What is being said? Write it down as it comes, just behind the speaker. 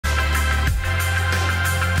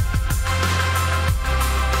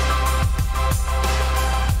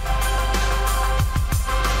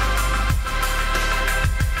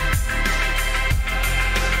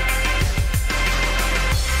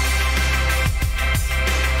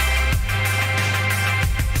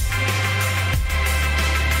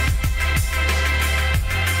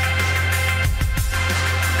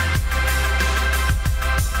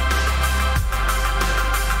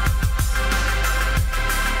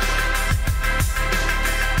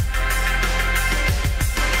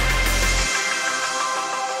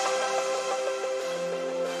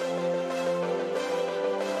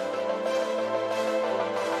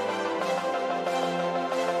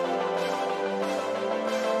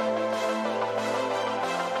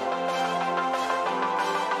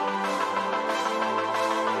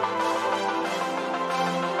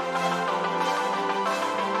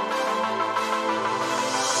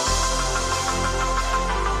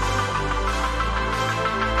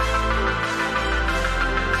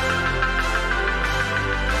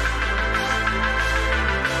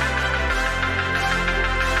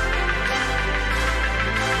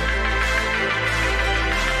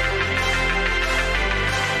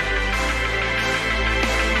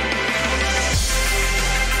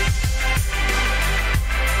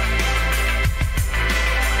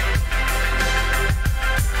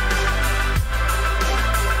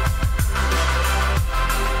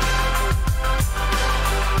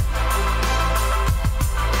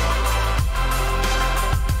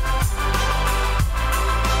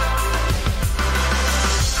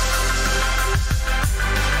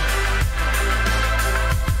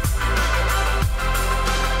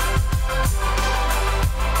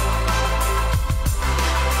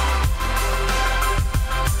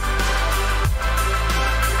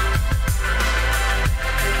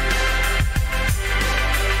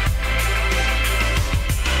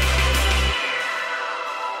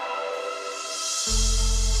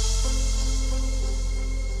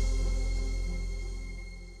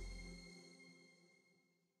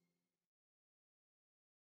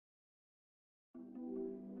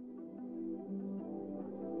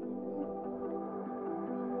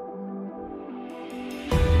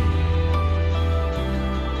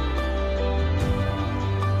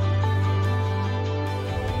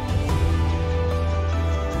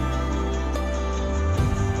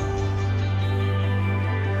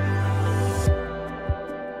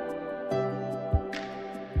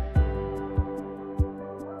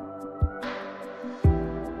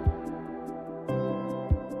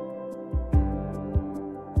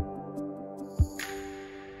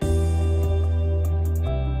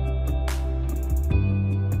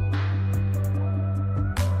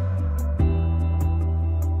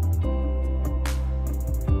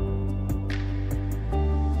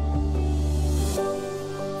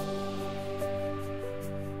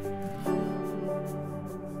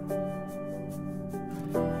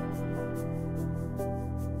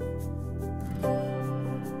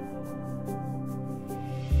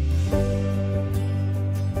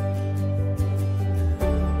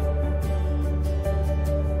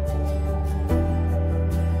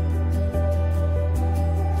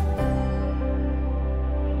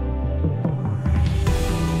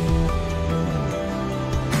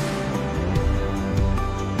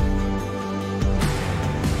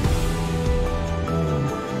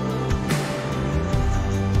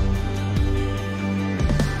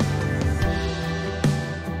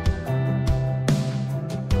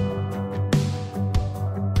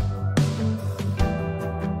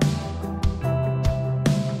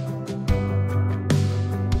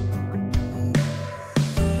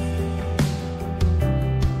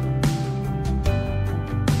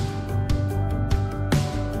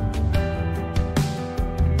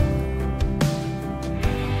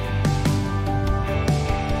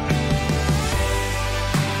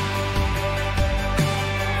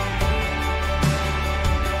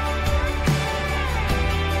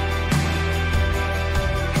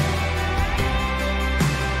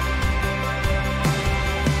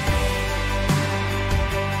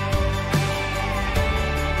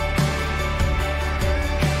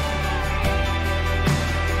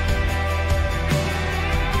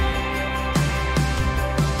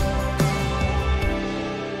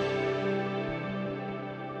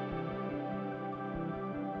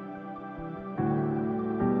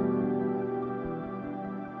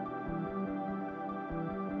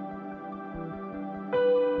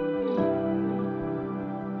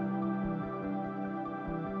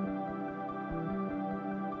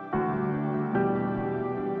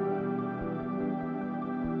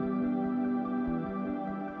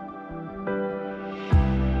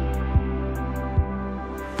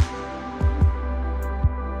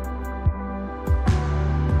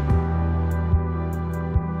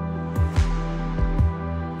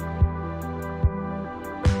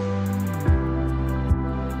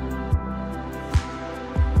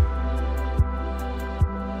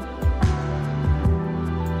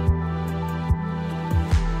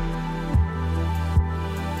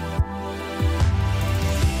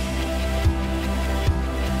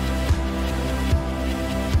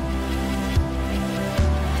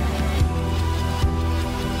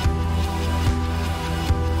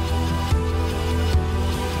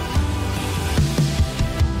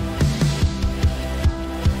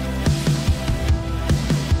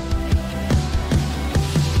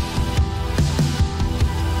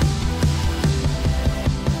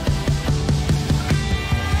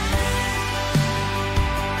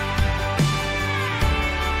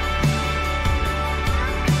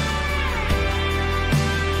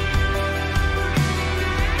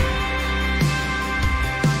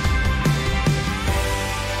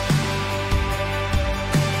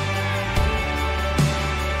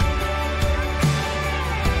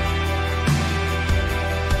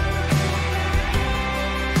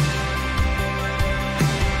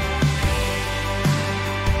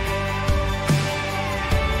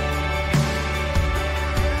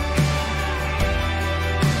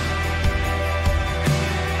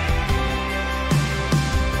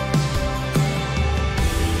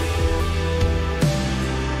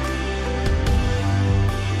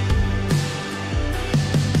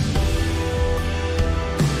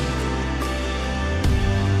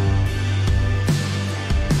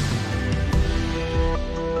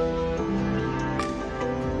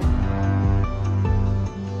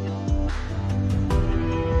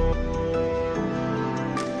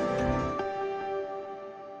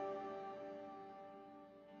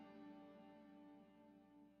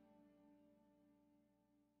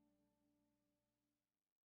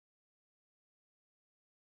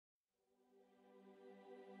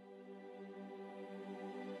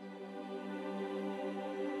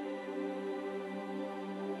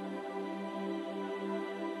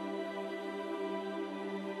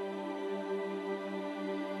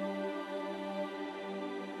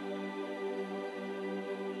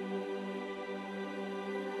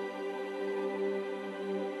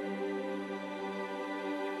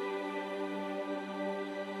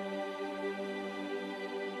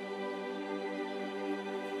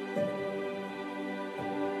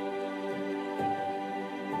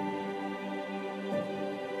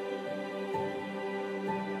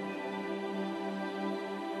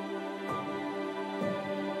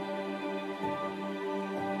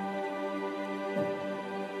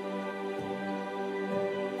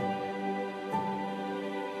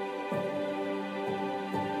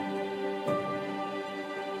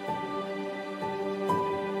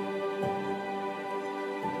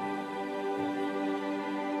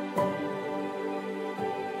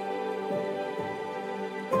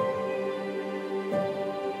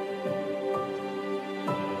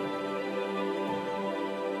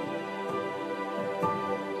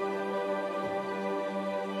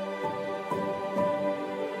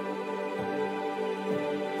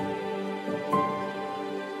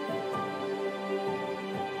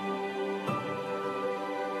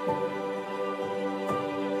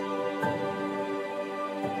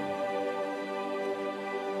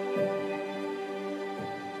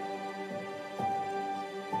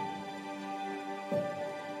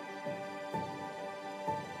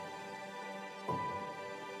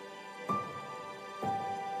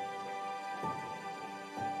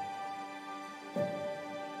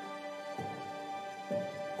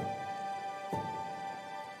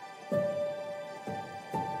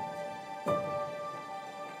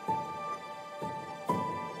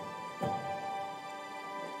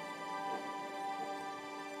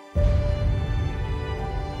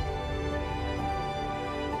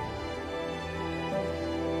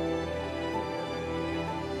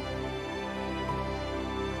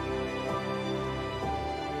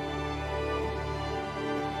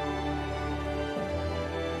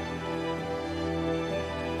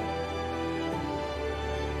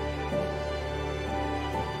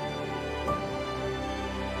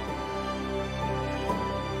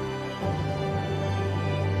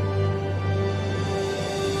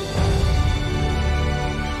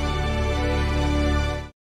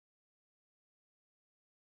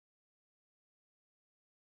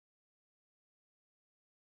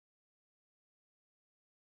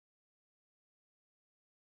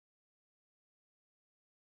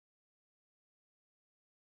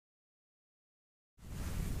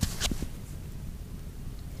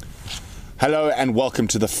Hello and welcome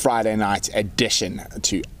to the Friday night edition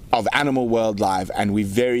of Animal World Live, and we're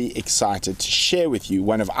very excited to share with you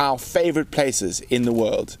one of our favorite places in the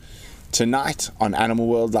world. Tonight on Animal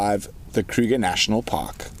World Live, the Kruger National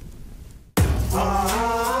Park.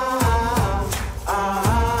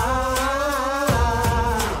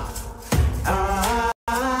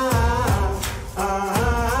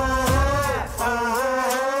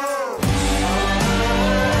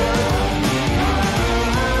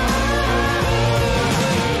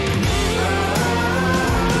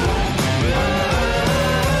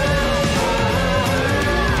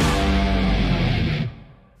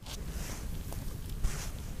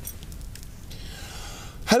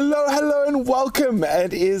 Hello and welcome.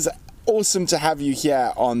 It is awesome to have you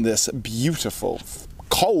here on this beautiful,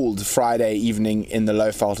 cold Friday evening in the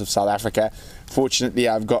Lowveld of South Africa. Fortunately,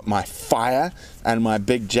 I've got my fire and my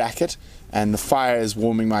big jacket, and the fire is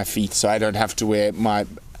warming my feet, so I don't have to wear my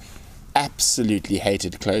absolutely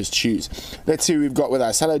hated closed shoes. Let's see who we've got with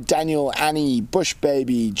us. Hello, Daniel, Annie, Bush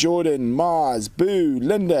Baby, Jordan, Mars, Boo,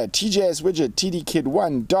 Linda, TJS Widget, TD Kid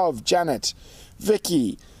 1, Dov, Janet,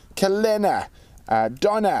 Vicky, Kalena,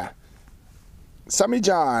 Donna,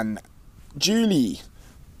 Samijan, Julie.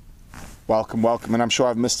 Welcome, and I'm sure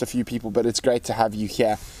I've missed a few people, but it's great to have you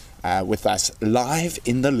here with us live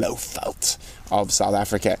in the Lowveld of South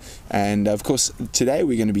Africa. And of course, today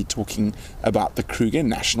we're going to be talking about the Kruger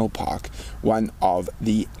National Park, one of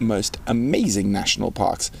the most amazing national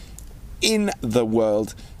parks in the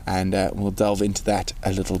world, and we'll delve into that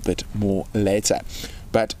a little bit more later.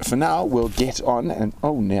 But for now, we'll get on, and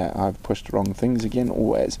oh no, I've pushed the wrong things again,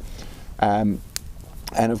 always. And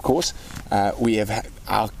of course, we have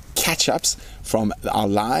our catch-ups from our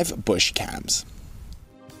live bush cams.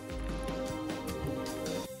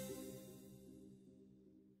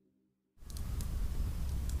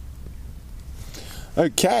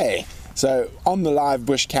 Okay, so on the live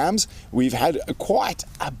bush cams, we've had quite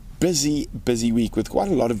a busy week with quite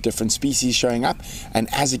a lot of different species showing up, and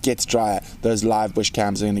as it gets drier, those live bush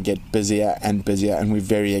cams are going to get busier and busier, and we're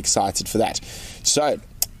very excited for that. So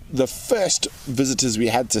the first visitors we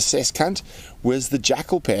had to CEST was the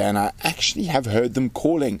jackal pair, and I actually have heard them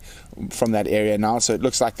calling from that area now, so it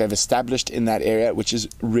looks like they've established in that area, which is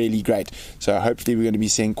really great. So hopefully we're going to be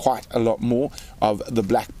seeing quite a lot more of the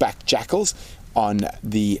black-backed jackals on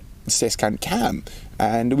the CEST cam,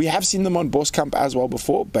 and we have seen them on Boskamp as well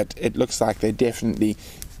before, but it looks like they're definitely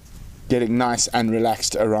getting nice and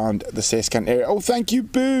relaxed around the CEST area. Oh, thank you,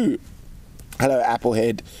 Boo. Hello,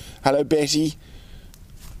 Applehead. Hello, Betty.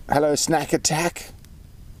 Hello, Snack Attack.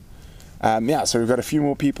 Yeah, so we've got a few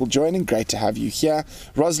more people joining. Great to have you here.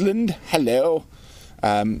 Rosalind, hello.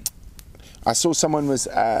 I saw someone was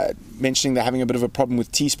mentioning they're having a bit of a problem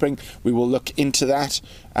with Teespring. We will look into that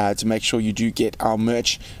to make sure you do get our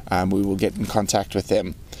merch. We will get in contact with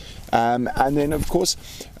them. And then, of course,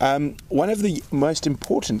 one of the most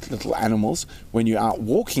important little animals when you're out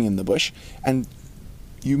walking in the bush, and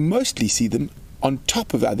you mostly see them on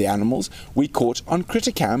top of other animals, we caught on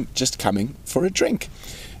Crittercam just coming for a drink.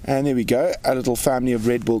 And there we go, a little family of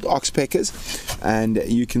red-billed oxpeckers, and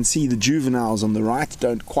you can see the juveniles on the right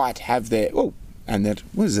don't quite have their, oh, and that,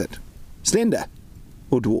 what is it, slender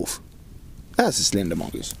or dwarf? That's a slender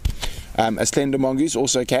mongoose. A slender mongoose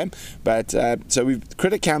also came, but so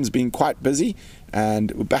Crittercam's been quite busy, and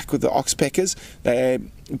we're back with the oxpeckers. They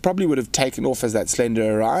probably would have taken off as that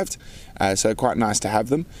slender arrived, so quite nice to have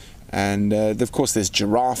them. And of course there's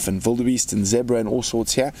giraffe and wildebeest and zebra and all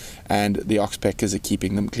sorts here, and the oxpeckers are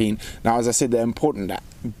keeping them clean. Now, as I said, they're important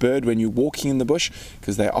bird when you're walking in the bush,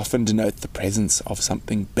 because they often denote the presence of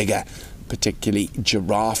something bigger, particularly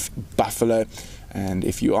giraffe, buffalo, and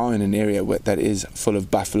if you are in an area that is full of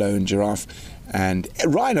buffalo and giraffe and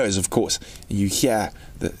rhinos, of course, you hear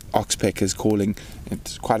the oxpeckers calling,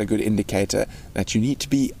 it's quite a good indicator that you need to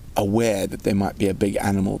be aware that there might be a big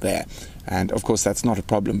animal there. And of course that's not a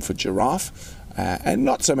problem for giraffe, and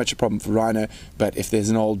not so much a problem for rhino, but if there's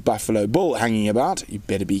an old buffalo bull hanging about, you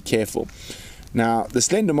better be careful. Now, the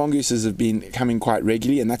slender mongooses have been coming quite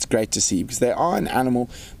regularly, and that's great to see, because they are an animal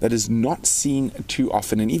that is not seen too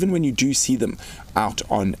often, and even when you do see them out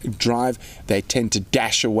on drive, they tend to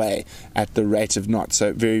dash away at the rate of knots.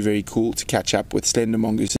 So very cool to catch up with slender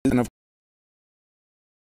mongooses. And of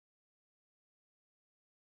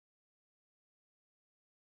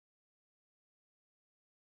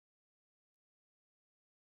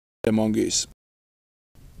the mongoose.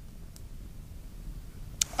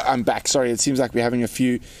 I'm back. Sorry, it seems like we're having a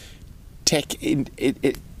few tech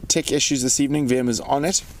issues this evening. Vim is on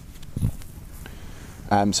it.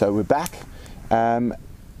 So we're back. And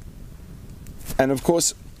of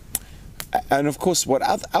course, what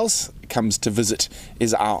else comes to visit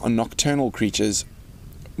is our nocturnal creatures,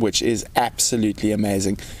 which is absolutely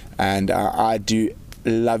amazing. And I do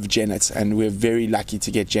love genets, and we're very lucky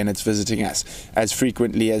to get genets visiting us as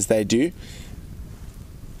frequently as they do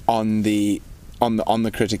on the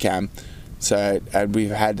critter cam. So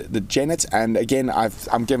we've had the genets, and again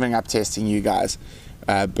I'm giving up testing you guys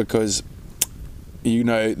because you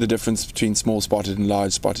know the difference between small spotted and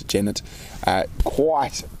large spotted genet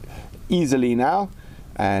quite easily now,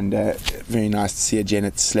 and very nice to see a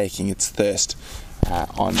genet slaking its thirst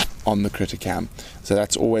on the critter cam. So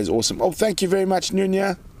that's always awesome. Oh, thank you very much,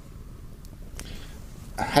 Nunya.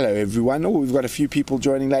 Hello everyone. Oh, we've got a few people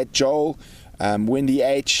joining late. Joel, Wendy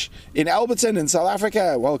H in Alberton in South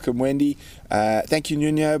Africa. Welcome, Wendy. Thank you,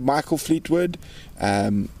 Nunya. Michael Fleetwood.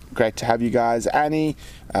 Great to have you guys. Annie,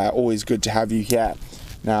 always good to have you here.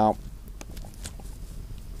 Now,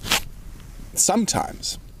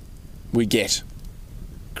 sometimes we get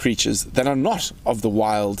creatures that are not of the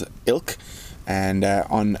wild ilk, and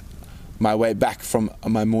on my way back from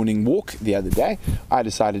my morning walk the other day, I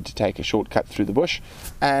decided to take a shortcut through the bush,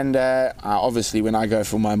 and obviously when I go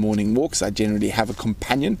for my morning walks I generally have a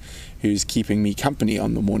companion who's keeping me company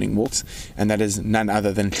on the morning walks, and that is none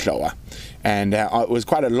other than Chloa. And it was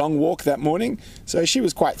quite a long walk that morning, so she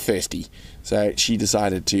was quite thirsty, so she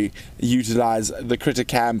decided to utilize the critter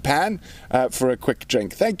cam pan for a quick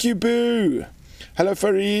drink. Thank you, Boo. Hello,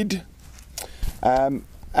 Farid. And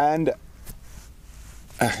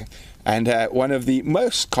one of the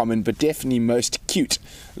most common but definitely most cute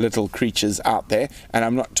little creatures out there, and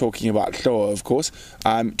I'm not talking about Chloa, of course,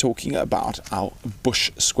 I'm talking about our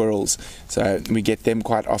bush squirrels. So we get them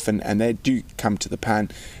quite often, and they do come to the pan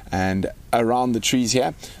and around the trees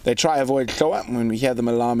here. They try to avoid Chloa. When we hear them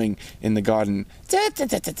alarming in the garden,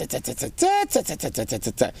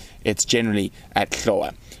 it's generally at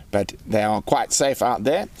Chloa, but they are quite safe out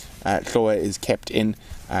there. Chloa is kept in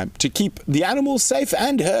to keep the animals safe,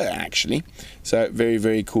 and her actually. So very,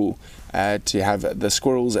 very cool to have the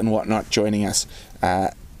squirrels and whatnot joining us.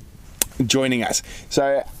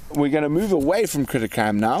 So we're going to move away from critter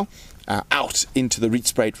cam now, out into the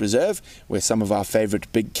Rietspruit Reserve, where some of our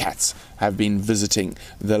favorite big cats have been visiting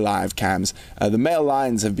the live cams. The male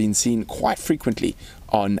lions have been seen quite frequently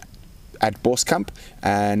at Boskamp,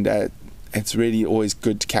 and it's really always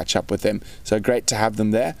good to catch up with them. So great to have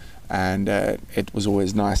them there, and it was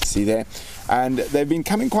always nice to see there. And they've been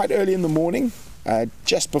coming quite early in the morning,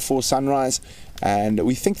 just before sunrise, and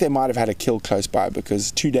we think they might have had a kill close by,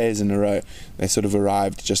 because 2 days in a row they sort of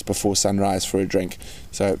arrived just before sunrise for a drink.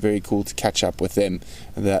 So very cool to catch up with them,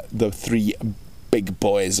 the three big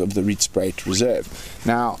boys of the Rietspruit Reserve.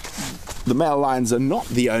 Now, the male lions are not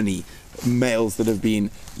the only males that have been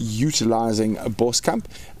utilizing a Boskamp,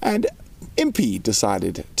 and Impy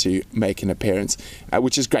decided to make an appearance,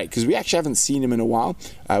 which is great because we actually haven't seen him in a while.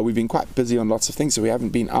 We've been quite busy on lots of things, so we haven't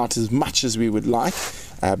been out as much as we would like,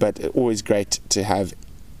 but always great to have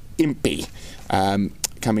Impy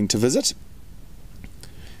coming to visit.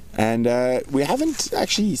 And we haven't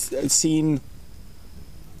actually seen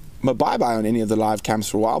Mabai on any of the live cams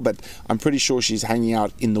for a while, but I'm pretty sure she's hanging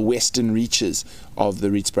out in the western reaches of the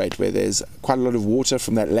Rietspruit, where there's quite a lot of water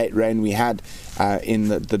from that late rain we had in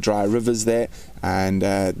the dry rivers there, and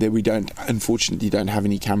there we unfortunately don't have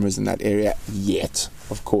any cameras in that area yet,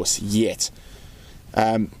 of course, yet.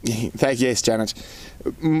 Yes, Janet.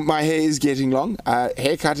 My hair is getting long.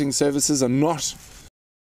 Hair cutting services are not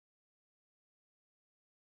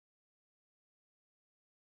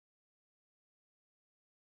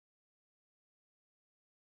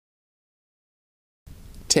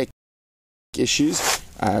tech issues.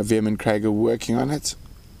 Veerman and Craig are working on it.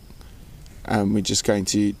 We're just going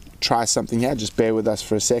to try something here. Just bear with us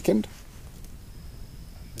for a second.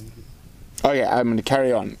 Okay, I'm going to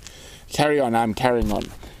carry on. I'm carrying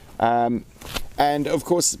on. And of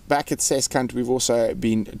course, back at CEST, we've also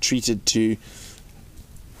been treated to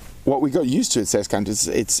what we got used to at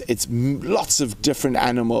CEST. It's lots of different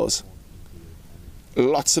animals.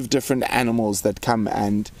 Lots of different animals that come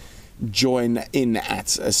and join in at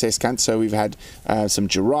CEST. So we've had some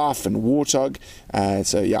giraffe and warthog.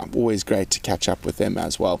 So yeah, always great to catch up with them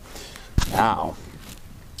as well. Now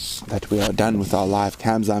that we are done with our live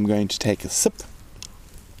cams, I'm going to take a sip.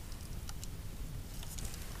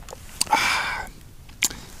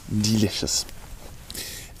 Delicious.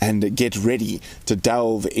 And get ready to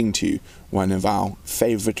delve into one of our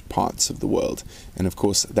favorite parts of the world. And of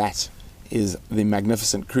course, that is the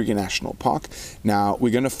magnificent Kruger National Park. Now,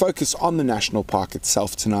 we're going to focus on the national park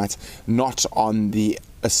itself tonight, not on the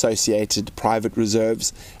associated private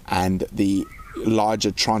reserves and the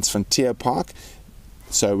larger Transfrontier Park.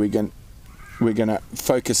 So we're going we're going to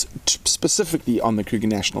focus specifically on the Kruger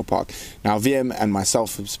National Park. Now, VM and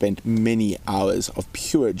myself have spent many hours of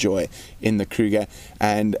pure joy in the Kruger,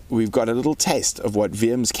 and we've got a little taste of what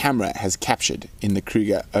VM's camera has captured in the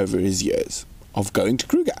Kruger over his years of going to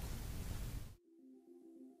Kruger.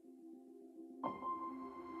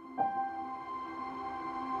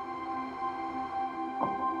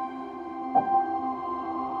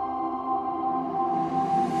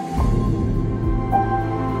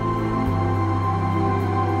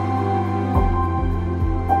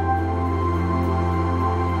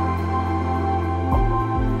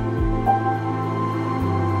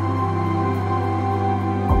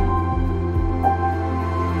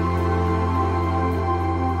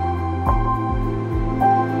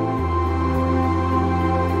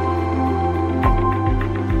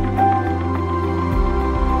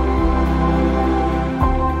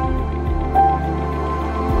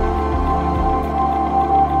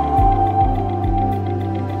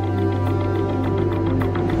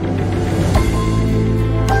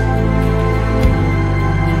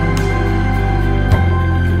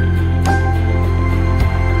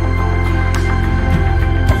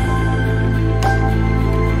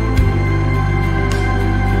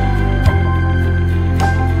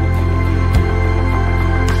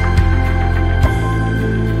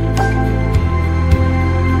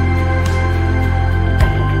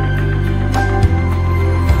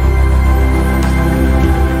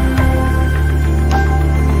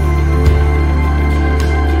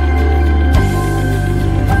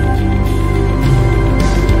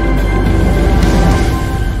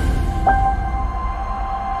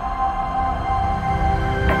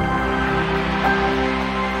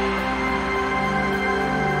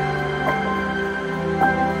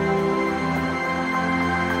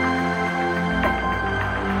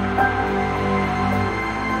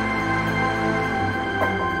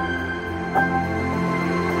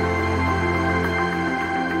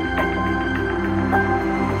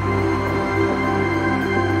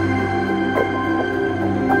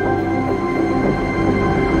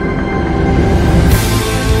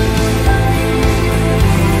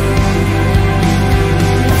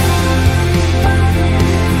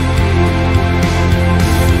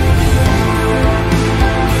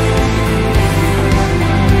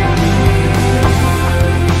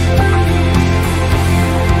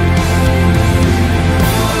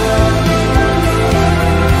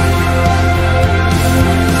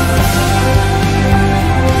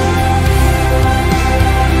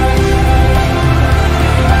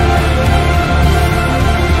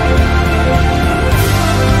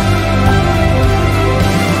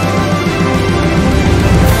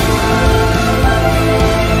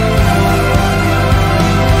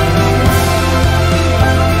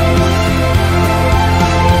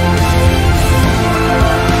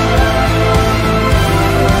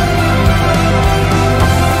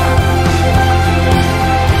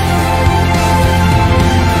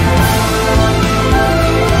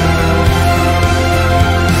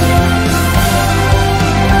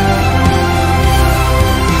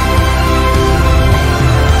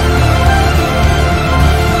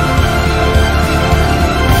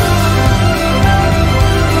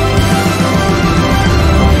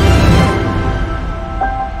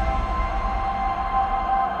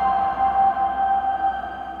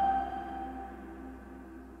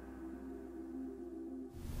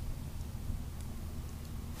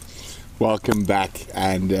 Welcome back,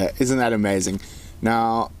 and isn't that amazing?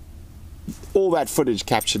 Now, all that footage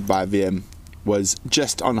captured by VM was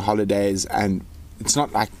just on holidays, and it's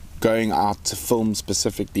not like going out to film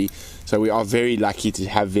specifically, so we are very lucky to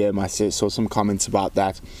have VM. I saw some comments about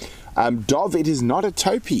that. Dove, it is not a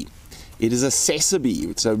topee. It is a sesabe.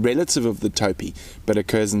 It's a relative of the topee, but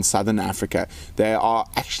occurs in southern Africa. They are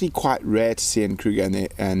actually quite rare to see in Kruger,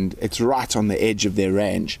 and it's right on the edge of their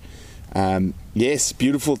range. Yes,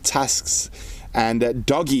 beautiful tusks and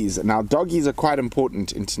doggies. Now, doggies are quite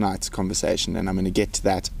important in tonight's conversation, and I'm going to get to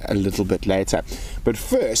that a little bit later. But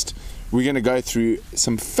first, we're going to go through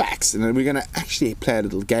some facts, and then we're going to actually play a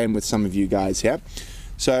little game with some of you guys here.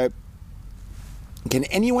 So, can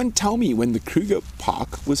anyone tell me when the Kruger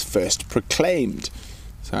Park was first proclaimed?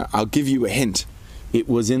 So, I'll give you a hint. It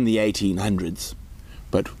was in the 1800s.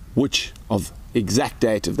 But which of exact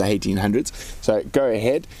date of the 1800s? So go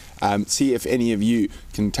ahead, see if any of you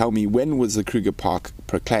can tell me when was the Kruger Park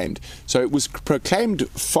proclaimed. So it was proclaimed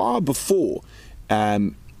far before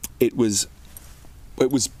it was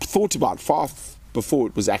thought about, far before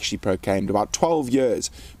it was actually proclaimed, about 12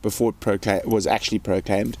 years before it was actually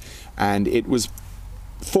proclaimed, and it was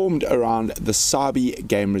formed around the Sabi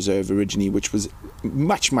Game Reserve originally, which was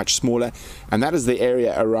much smaller, and that is the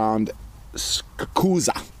area around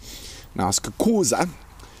Skukuza. Now, Skukuza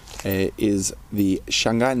is the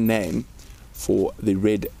Shangaan name for the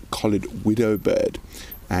red-collared widow bird,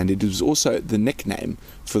 and it is also the nickname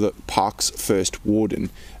for the park's first warden,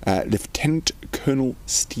 Lieutenant Colonel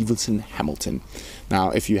Stevenson Hamilton.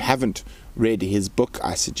 Now, if you haven't read his book,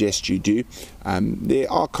 I suggest you do.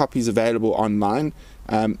 There are copies available online.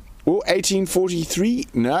 1843?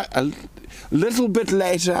 No, a little bit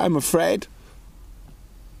later, I'm afraid.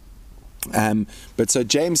 But so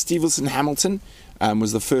James Stevenson Hamilton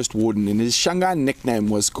was the first warden, and his Shangaan nickname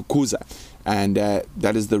was Skukuza, and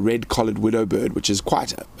that is the red-collared widow bird, which is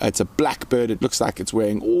it's a black bird. It looks like it's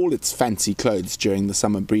wearing all its fancy clothes during the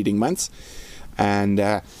summer breeding months, and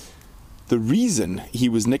the reason he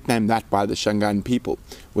was nicknamed that by the Shangaan people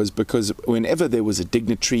was because whenever there was a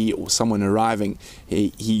dignitary or someone arriving,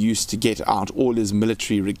 he used to get out all his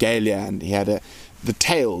military regalia, and he had the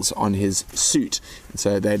tails on his suit. And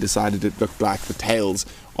so they decided it looked like the tails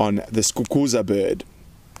on the Skukuza bird.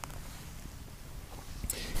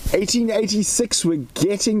 1886, we're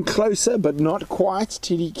getting closer, but not quite.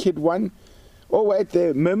 Teddy Kid 1. Oh, wait,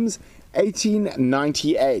 there, Mims.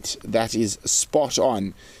 1898, that is spot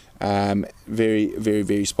on. Very, very,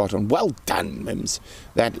 very spot on. Well done, Mims.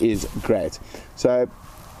 That is great. So,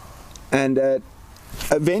 and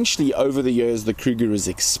eventually over the years, the Kruger is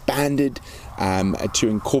expanded to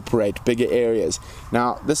incorporate bigger areas.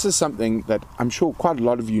 Now, this is something that I'm sure quite a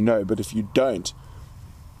lot of you know, but if you don't,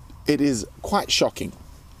 it is quite shocking.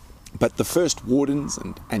 But the first wardens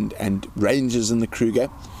and rangers in the Kruger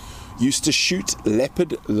used to shoot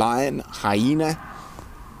leopard, lion, hyena,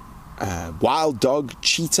 wild dog,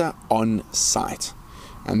 cheetah on sight,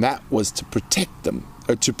 and that was to protect them,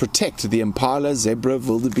 to protect the impala, zebra,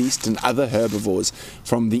 wildebeest, and other herbivores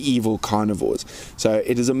from the evil carnivores. So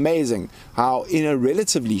it is amazing how in a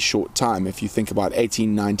relatively short time, if you think about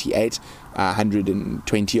 1898,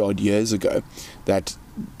 120 odd years ago, that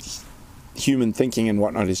human thinking and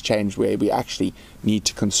whatnot has changed, where we actually need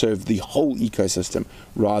to conserve the whole ecosystem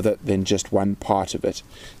rather than just one part of it.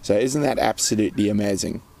 So isn't that absolutely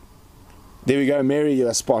amazing? There we go, Mary, you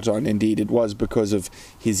are spot on. Indeed, it was because of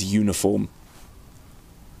his uniform.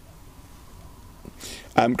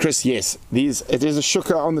 Chris, yes, it is a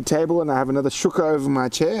shukka on the table, and I have another shukka over my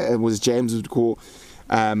chair. It was James would call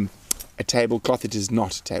a tablecloth. It is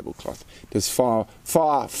not a tablecloth. It is far,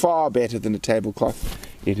 far, far better than a tablecloth.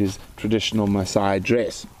 It is traditional Maasai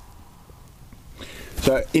dress.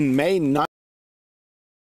 So in May 9th,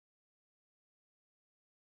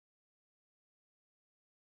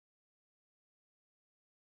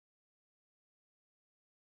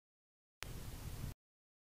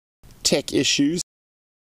 tech issues.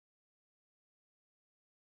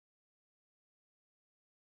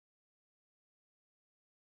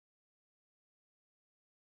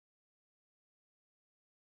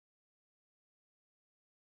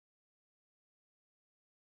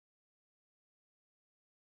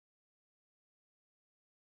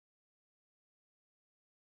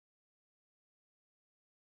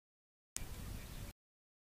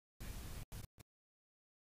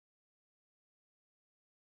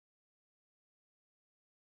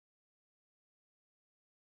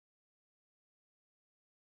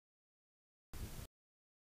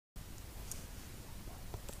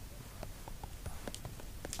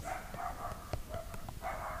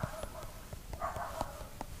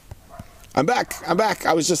 I'm back.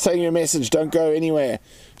 I was just sending you a message. Don't go anywhere.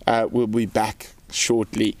 We'll be back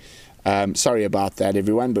shortly. Sorry about that,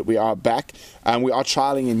 everyone, but we are back. We are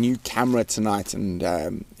trialing a new camera tonight, and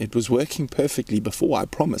it was working perfectly before, I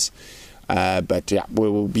promise. But yeah, we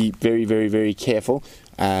will be very, very, very careful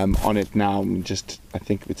on it now. I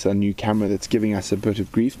think it's a new camera that's giving us a bit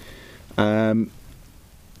of grief.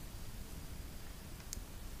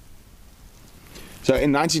 So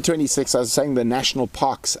in 1926, I was saying, the National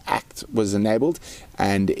Parks Act was enabled,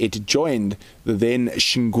 and it joined the then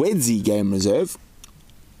Shingwedzi Game Reserve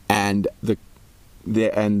and the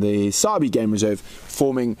Sabi Game Reserve,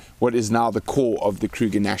 forming what is now the core of the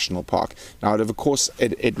Kruger National Park. Now, of course,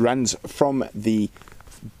 it runs from the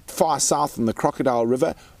far south in the Crocodile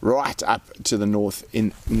River right up to the north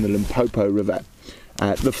in the Limpopo River.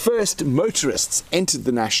 The first motorists entered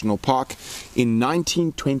the national park in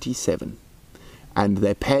 1927. And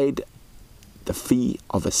they paid the fee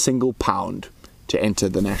of £1 to enter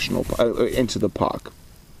the park.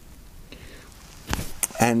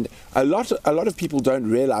 And a lot of people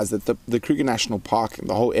don't realize that the Kruger National Park and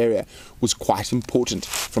the whole area was quite important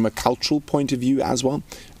from a cultural point of view as well.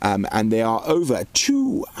 And there are over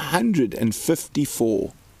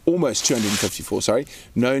 254, almost 254, sorry,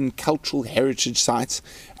 known cultural heritage sites,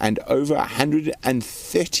 and over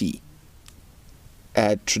 130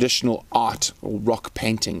 traditional art or rock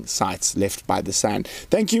painting sites left by the sand.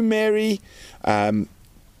 Thank you, Mary.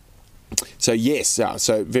 So yes,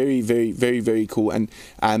 so very, very, very, very cool. And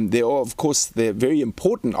there are, of course, the very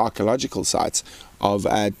important archaeological sites of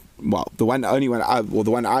well, the one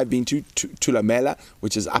I've been to, Tulamela,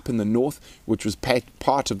 which is up in the north, which was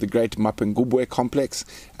part of the Great Mapungubwe complex,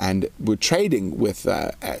 and were trading with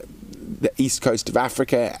the east coast of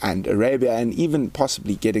Africa and Arabia, and even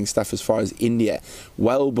possibly getting stuff as far as India,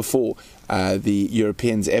 well before the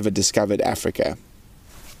Europeans ever discovered Africa.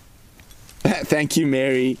 Thank you,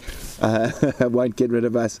 Mary. Won't get rid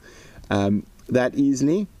of us that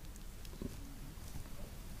easily.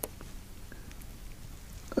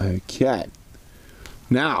 Okay.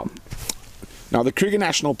 Now the Kruger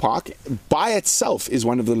National Park by itself is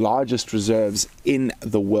one of the largest reserves in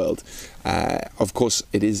the world. Of course,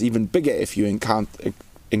 it is even bigger if you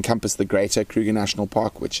encompass the greater Kruger National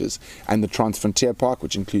Park, and the Transfrontier Park,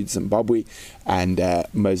 which includes Zimbabwe and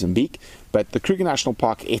Mozambique. But the Kruger National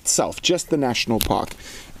Park itself, just the national park,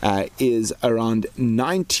 is around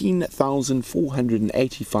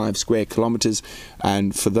 19,485 square kilometers.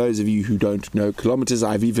 And for those of you who don't know kilometers,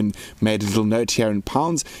 I've even made a little note here in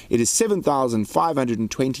pounds. It is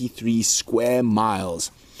 7,523 square miles,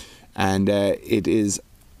 and it is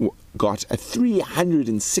got a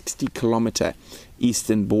 360 kilometer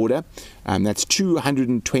eastern border. That's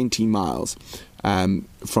 220 miles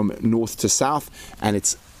from north to south, and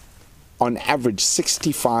it's on average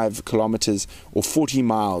 65 kilometers or 40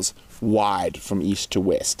 miles wide from east to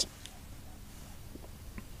west.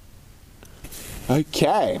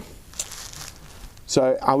 Okay,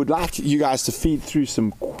 so I would like you guys to feed through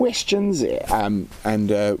some questions and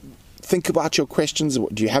think about your questions.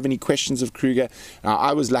 Do you have any questions of Kruger?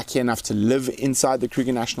 I was lucky enough to live inside the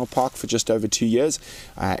Kruger National Park for just over 2 years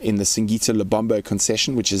in the Singita Lubombo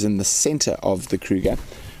concession, which is in the center of the Kruger,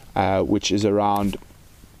 which is around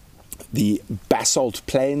the basalt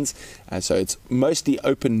plains. So it's mostly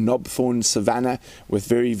open knobthorn savanna with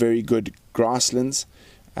very, very good grasslands.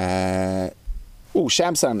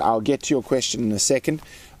 Shamsan, I'll get to your question in a second.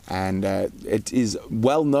 And it is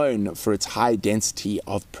well known for its high density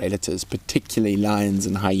of predators, particularly lions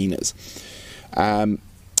and hyenas.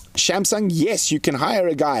 Shamsung, yes, you can hire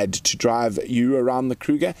a guide to drive you around the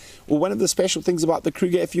Kruger. Or one of the special things about the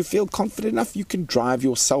Kruger, if you feel confident enough, you can drive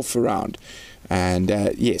yourself around. And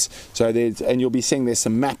yes, so and you'll be seeing there's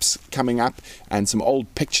some maps coming up and some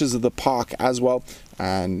old pictures of the park as well,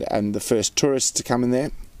 and the first tourists to come in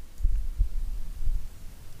there.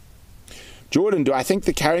 Jordan, do I think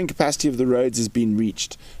the carrying capacity of the roads has been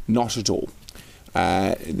reached? Not at all.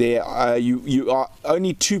 You are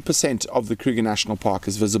only 2% of the Kruger National Park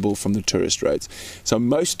is visible from the tourist roads. So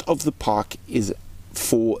most of the park is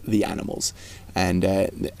for the animals, and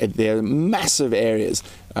there are massive areas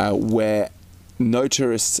where no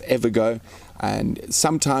tourists ever go. And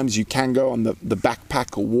sometimes you can go on the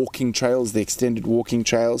backpack or walking trails, the extended walking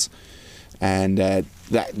trails, and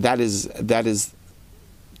that is.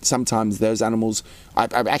 Sometimes those animals,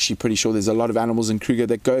 I'm actually pretty sure there's a lot of animals in Kruger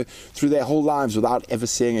that go through their whole lives without ever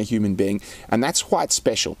seeing a human being, and that's quite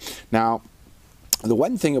special. Now, the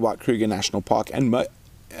one thing about Kruger National Park, and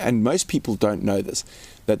most people don't know this,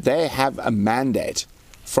 that they have a mandate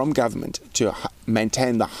from government to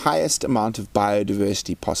maintain the highest amount of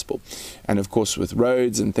biodiversity possible. And of course, with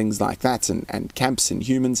roads and things like that, and camps and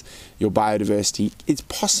humans, your biodiversity is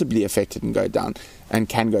possibly affected and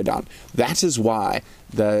can go down. That is why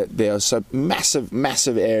there are so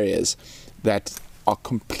massive areas that are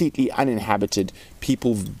completely uninhabited.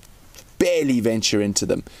 People barely venture into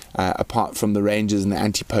them, apart from the rangers and the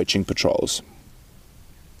anti-poaching patrols.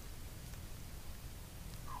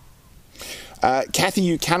 Kathy,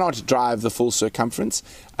 you cannot drive the full circumference.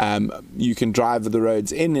 You can drive the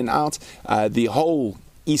roads in and out. The whole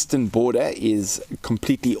eastern border is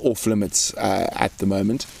completely off limits at the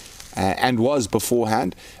moment, and was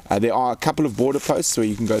beforehand. There are a couple of border posts where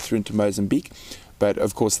you can go through into Mozambique, but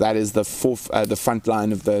of course that is the front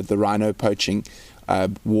line of the rhino poaching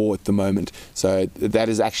war at the moment. So that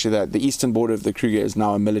is actually the eastern border of the Kruger is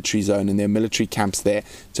now a military zone, and there are military camps there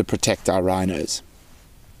to protect our rhinos.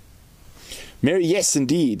 Mary, yes,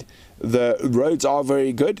 indeed. The roads are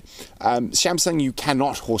very good. Shamsung, you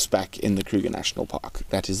cannot horseback in the Kruger National Park.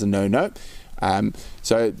 That is a no-no.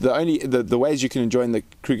 So the ways you can enjoy in the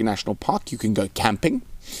Kruger National Park, you can go camping.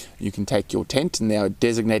 You can take your tent, and there are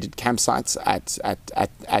designated campsites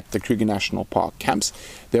at the Kruger National Park camps.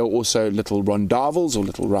 There are also little rondavels or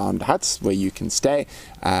little round huts where you can stay,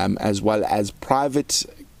 as well as private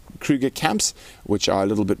Kruger camps, which are a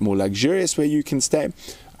little bit more luxurious where you can stay.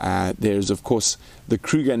 There's, of course, the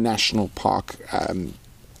Kruger National Park,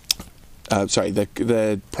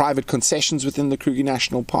 the private concessions within the Kruger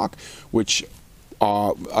National Park, which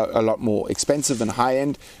are a lot more expensive and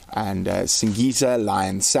high-end, and Singita,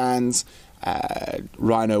 Lion Sands,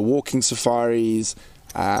 Rhino walking safaris,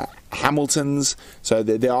 Hamilton's. So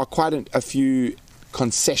there are quite a few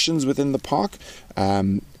concessions within the park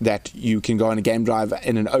that you can go on a game drive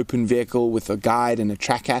in an open vehicle with a guide and a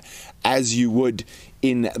tracker, as you would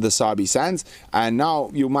in the Sabi Sands. And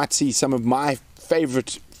now you might see some of my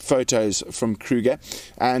favorite photos from Kruger,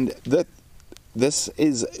 and this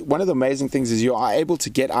is one of the amazing things is you are able to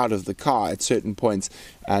get out of the car at certain points,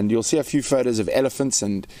 and you'll see a few photos of elephants,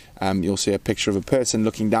 and you'll see a picture of a person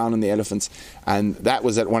looking down on the elephants, and that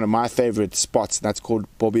was at one of my favorite spots. That's called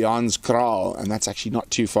Bobbejans Kraal, and that's actually not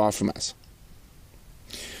too far from us.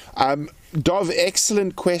 Dov,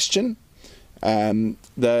 excellent question.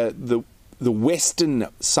 The western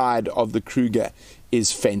side of the Kruger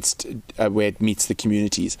is fenced where it meets the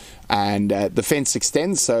communities, and the fence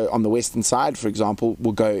extends. So on the western side, for example,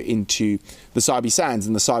 we'll go into the Sabi Sands,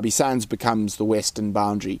 and the Sabi Sands becomes the western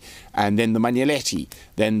boundary, and then the Manyeleti,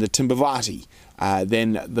 then the Timbavati,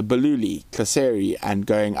 then the Baluli, Klaseri, and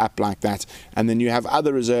going up like that. And then you have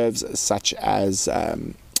other reserves such as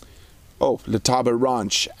Letaba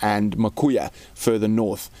Ranch and Makuya further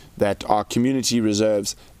north, that are community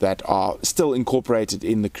reserves that are still incorporated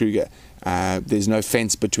in the Kruger. There's no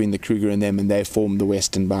fence between the Kruger and them, and they form the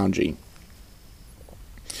western boundary.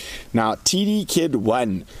 Now, TD Kid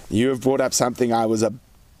 1, you have brought up something I was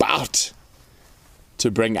about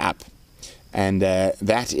to bring up, and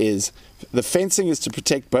that is the fencing is to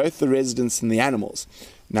protect both the residents and the animals.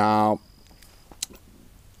 Now,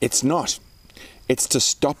 it's not. It's to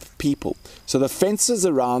stop people. So the fences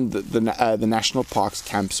around the national parks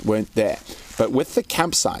camps weren't there. But with the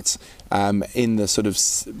campsites in the sort of,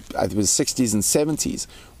 it was 60s and 70s,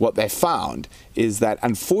 what they found is that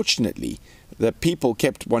unfortunately the people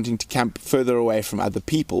kept wanting to camp further away from other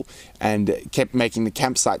people and kept making the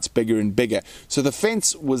campsites bigger and bigger. So the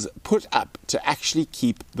fence was put up to actually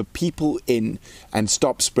keep the people in and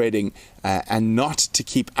stop spreading, and not to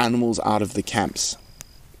keep animals out of the camps.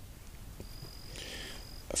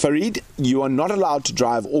 Farid, you are not allowed to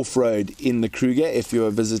drive off-road in the Kruger if you are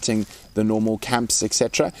visiting the normal camps,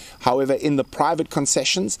 etc. However, in the private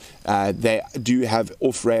concessions, they do have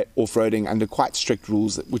off-roading under quite strict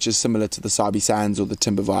rules, which is similar to the Sabi Sands or the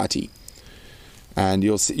Timbavati. And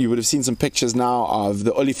you would have seen some pictures now of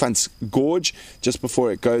the Olifants Gorge just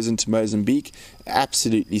before it goes into Mozambique.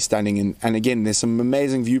 Absolutely stunning. And again, there's some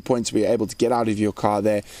amazing viewpoints where you're able to get out of your car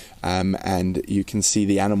there, and you can see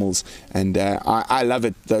the animals. And I love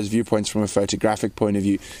it, those viewpoints from a photographic point of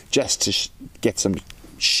view, just to get some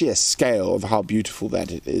sheer scale of how beautiful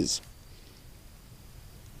that it is.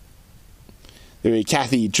 There we go,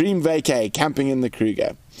 Kathy, dream vacay, camping in the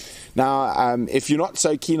Kruger. Now, if you're not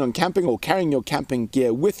so keen on camping or carrying your camping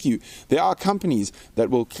gear with you, there are companies that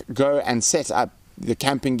will go and set up the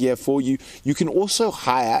camping gear for you. You can also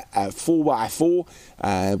hire a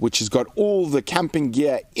 4x4, which has got all the camping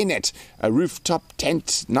gear in it. A rooftop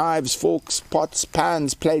tent, knives, forks, pots,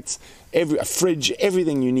 pans, plates, a fridge,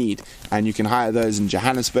 everything you need. And you can hire those in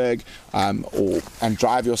Johannesburg, and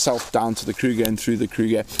drive yourself down to the Kruger and through the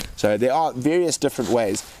Kruger. So there are various different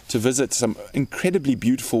ways to visit some incredibly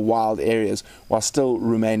beautiful wild areas while still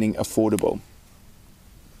remaining affordable.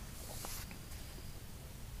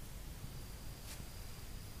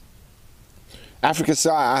 Africa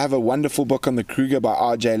Sai, I have a wonderful book on the Kruger by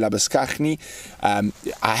R.J. Labuskaghni.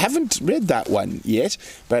 I haven't read that one yet,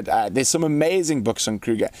 but there's some amazing books on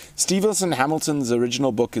Kruger. Stevenson Hamilton's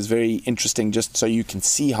original book is very interesting, just so you can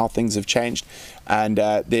see how things have changed. And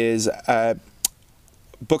there's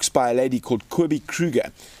books by a lady called Kobe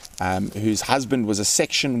Kruger, whose husband was a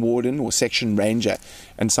section warden or section ranger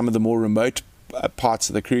in some of the more remote parts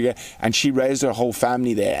of the Kruger, and she raised her whole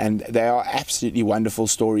family there, and they are absolutely wonderful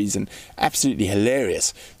stories and absolutely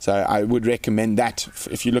hilarious. So I would recommend that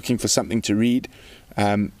if you're looking for something to read.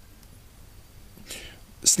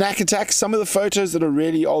 Snack Attack, some of the photos that are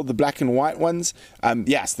really old, the black and white ones,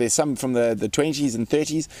 yes, there's some from the 20s and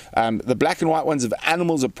 30s. The black and white ones of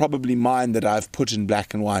animals are probably mine, that I've put in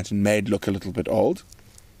black and white and made look a little bit old.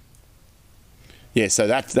 Yeah, so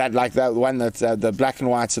that one, that's the black and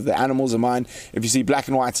whites of the animals are mine. If you see black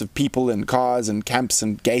and whites of people and cars and camps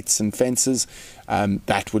and gates and fences,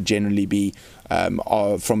 that would generally be from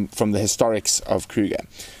the historics of Kruger.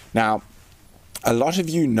 Now, a lot of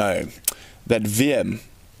you know that Wiem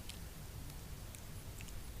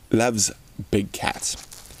loves big cats,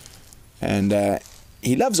 and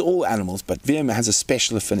he loves all animals, but Virm has a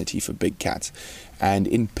special affinity for big cats, and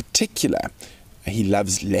in particular he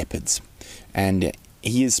loves leopards. And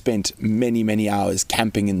he has spent many hours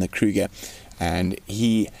camping in the Kruger, and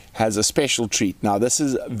he has a special treat. Now this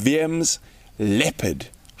is Virm's leopard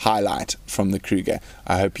highlight from the Kruger.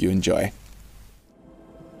 I hope you enjoy.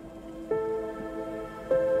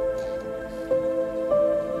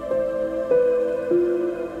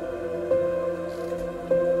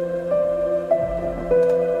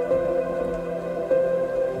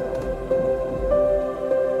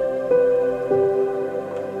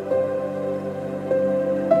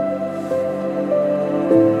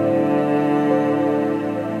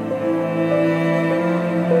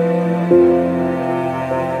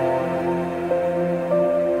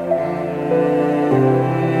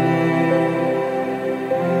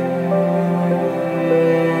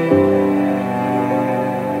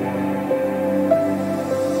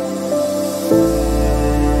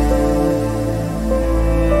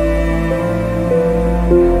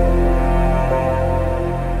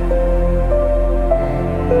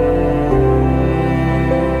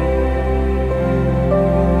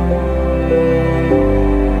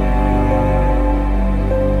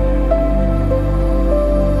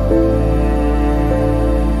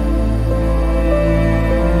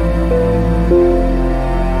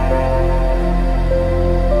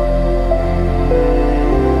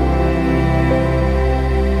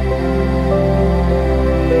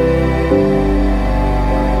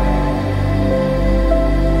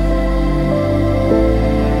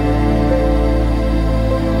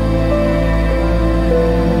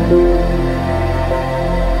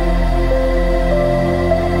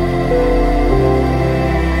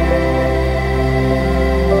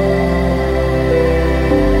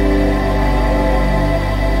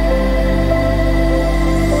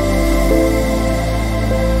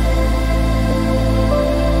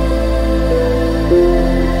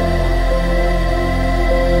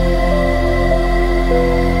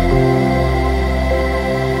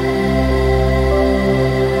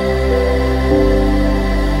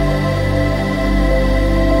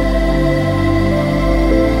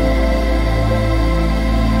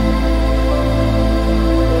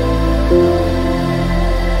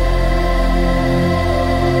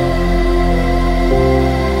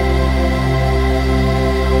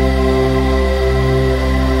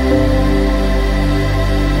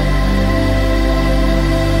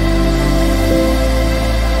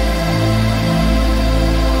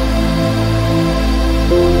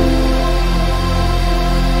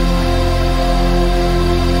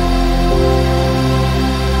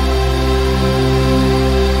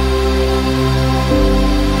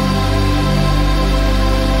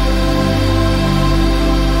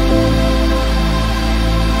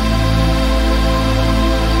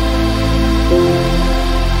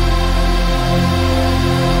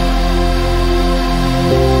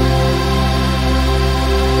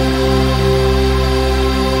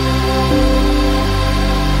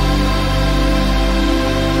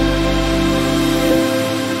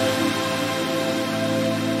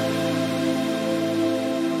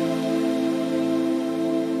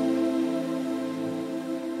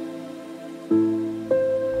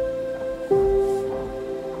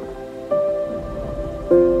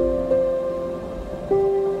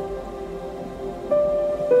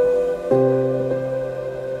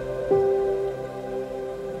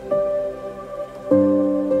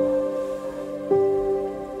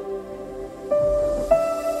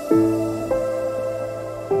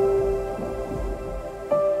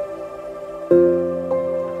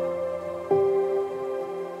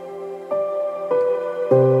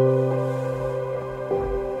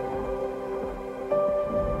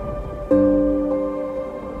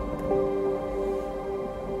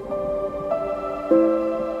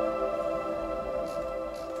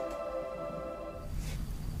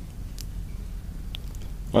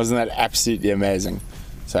 Wasn't that absolutely amazing?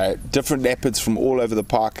 So different leopards from all over the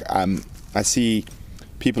park. I see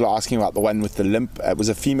people are asking about the one with the limp. It was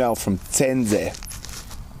a female from CEST,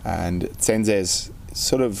 and CEST is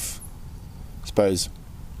sort of, I suppose,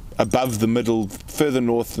 above the middle, further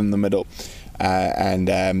north than the middle,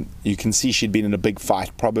 and you can see she'd been in a big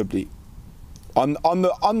fight, probably on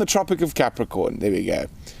the Tropic of Capricorn. There we go,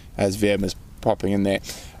 as Virm is popping in there,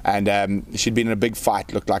 and she'd been in a big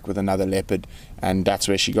fight, looked like, with another leopard, and that's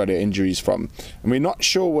where she got her injuries from, and we're not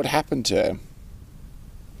sure what happened to her.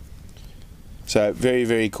 So very,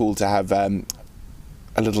 very cool to have a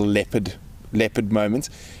little leopard moment,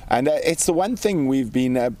 and it's the one thing we've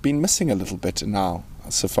been missing a little bit in our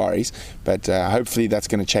safaris, but hopefully that's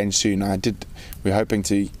going to change soon. We're hoping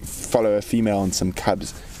to follow a female and some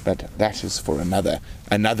cubs, but that is for another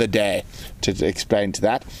day to explain to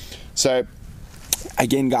that. So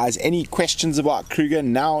again, guys, any questions about Kruger,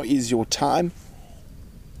 now is your time.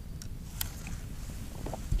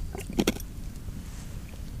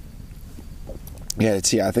 Yeah, let's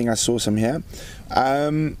see, I think I saw some here.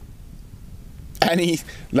 Annie,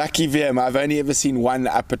 lucky VM, I've only ever seen one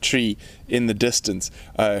up a tree in the distance.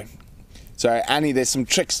 So Annie, there's some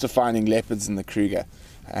tricks to finding leopards in the Kruger,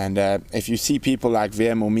 and if you see people like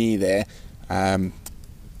VM or me there,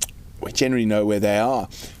 we generally know where they are.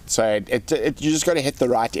 So you just got to hit the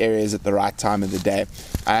right areas at the right time of the day.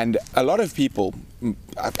 And a lot of people,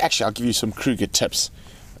 actually I'll give you some Kruger tips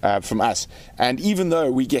from us. And even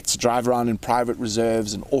though we get to drive around in private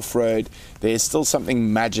reserves and off-road, there's still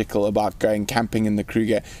something magical about going camping in the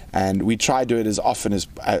Kruger, and we try to do it as often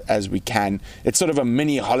as we can. It's sort of a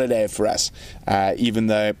mini holiday for us, even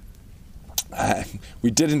though we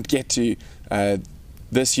didn't get to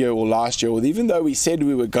this year or last year, or even though we said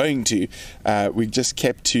we were going to, we just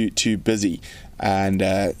kept too busy. And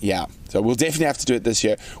yeah, so we'll definitely have to do it this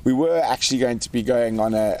year. We were actually going to be going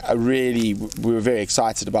on we were very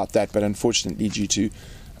excited about that, but unfortunately due to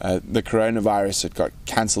the coronavirus, it got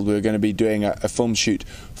cancelled. We were going to be doing a film shoot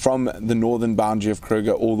from the northern boundary of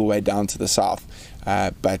Kruger all the way down to the south,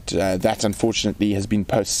 but that unfortunately has been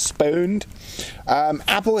postponed.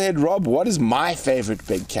 Applehead Rob, what is my favorite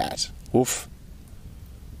big cat? Oof.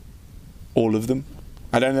 All of them.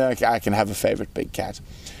 I don't know if I can have a favorite big cat.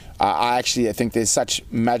 I think there's such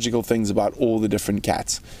magical things about all the different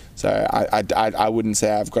cats. So I wouldn't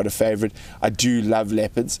say I've got a favorite. I do love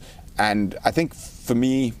leopards, and I think for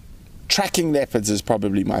me, tracking leopards is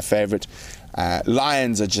probably my favorite.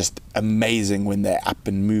 Lions are just amazing when they're up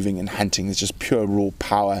and moving and hunting. It's just pure raw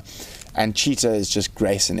power. And cheetah is just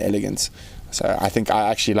grace and elegance. So I think I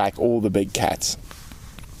actually like all the big cats.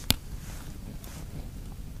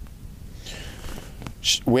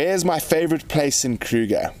 Where's my favorite place in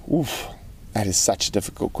Kruger? Oof, that is such a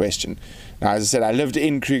difficult question. Now, as I said, I lived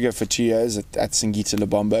in Kruger for 2 years at Singita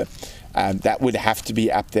Lebombo. That would have to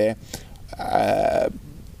be up there.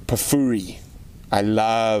 Pafuri. I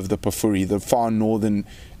love the Pafuri, the far northern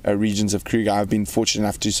regions of Kruger. I've been fortunate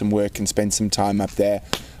enough to do some work and spend some time up there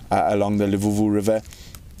along the Livuvu River.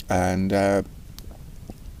 And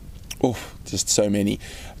just so many.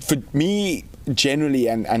 For me, generally,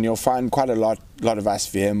 and you'll find quite a lot of us,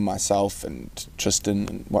 VM, myself and Tristan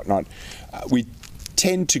and whatnot, we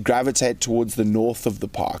tend to gravitate towards the north of the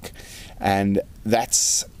park, and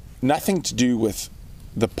that's nothing to do with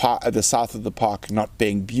the south of the park not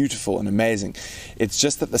being beautiful and amazing. It's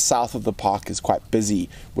just that the south of the park is quite busy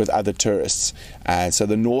with other tourists. So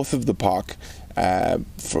the north of the park,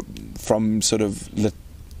 from sort of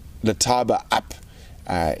Letaba up,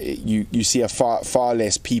 you see a far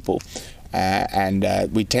less people. And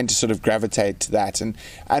we tend to sort of gravitate to that, and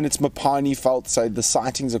it's Mopani Veld, so the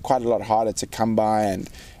sightings are quite a lot harder to come by,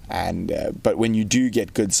 but when you do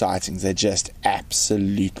get good sightings, they're just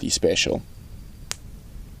absolutely special.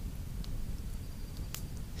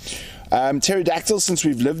 Pterodactyl, since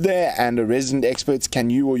we've lived there and are resident experts, can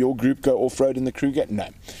you or your group go off-road in the Kruger? No.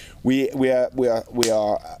 We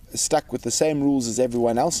are stuck with the same rules as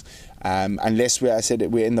everyone else, unless we're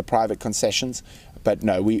in the private concessions. But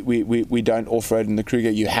no, we don't off-road in the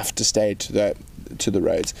Kruger. You have to stay to the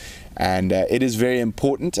roads, and it is very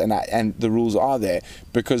important, and the rules are there,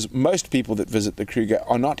 because most people that visit the Kruger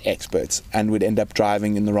are not experts and would end up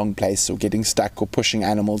driving in the wrong place or getting stuck or pushing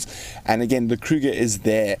animals. And again, the Kruger is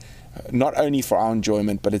there not only for our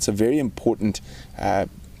enjoyment, but it's a very important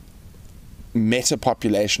meta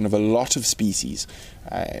population of a lot of species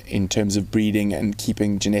in terms of breeding and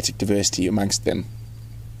keeping genetic diversity amongst them.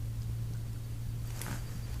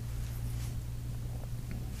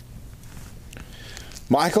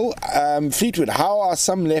 Michael, Fleetwood, how are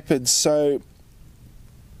some leopards so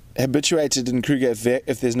habituated in Kruger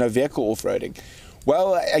if there's no vehicle off-roading?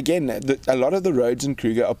 Well, again, a lot of the roads in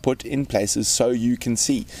Kruger are put in places so you can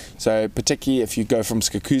see. So particularly if you go from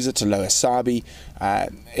Skakuza to Lower Sabi,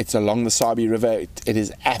 it's along the Sabi River. It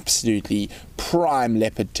is absolutely prime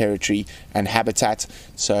leopard territory and habitat.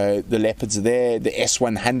 So the leopards are there. The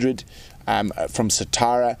S100 from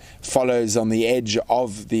Satara follows on the edge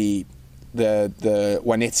of the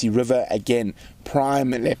Wanetsi River, again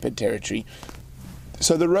prime leopard territory.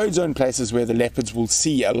 So the roads are in places where the leopards will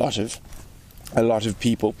see a lot of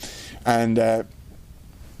people, and I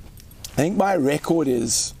think my record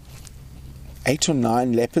is 8 or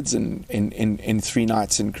 9 leopards in 3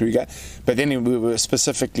 nights in Kruger. But then we were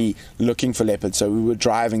specifically looking for leopards, so we were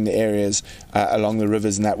driving the areas along the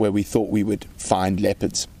rivers and that where we thought we would find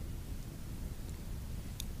leopards.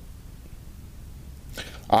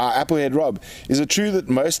 Applehead Rob, is it true that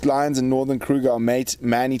most lions in northern Kruger are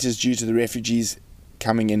man-eaters due to the refugees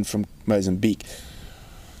coming in from Mozambique?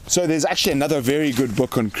 So there's actually another very good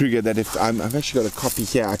book on Kruger that I've actually got a copy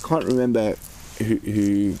here. I can't remember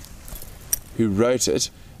who wrote it,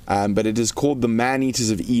 but it is called The Man-Eaters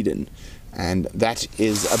of Eden, and that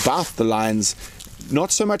is about the lions,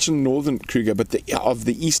 not so much in northern Kruger, but of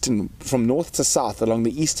the eastern, from north to south along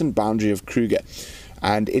the eastern boundary of Kruger.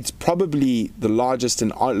 And it's probably the largest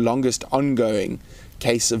and longest ongoing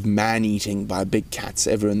case of man-eating by big cats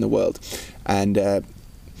ever in the world. And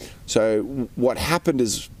so what happened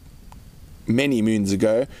is, many moons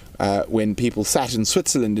ago, when people sat in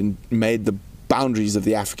Switzerland and made the boundaries of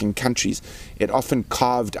the African countries, it often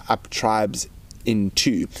carved up tribes in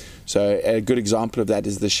two. So a good example of that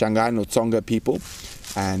is the Shangai or Tsonga people,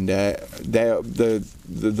 and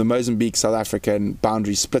the Mozambique South African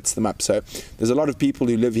boundary splits them up. So there's a lot of people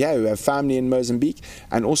who live here who have family in Mozambique,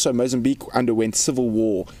 and also Mozambique underwent civil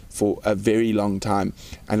war for a very long time,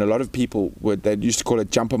 and a lot of people they used to call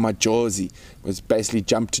it jump on my Jozi, was basically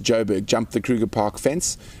jump to Joburg, jump the Kruger Park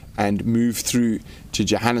fence and move through to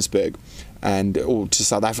Johannesburg or to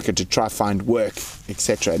South Africa to try find work,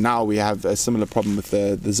 etc. Now we have a similar problem with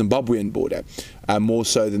the Zimbabwean border, more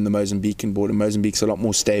so than the Mozambican border. Mozambique's a lot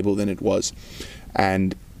more stable than it was.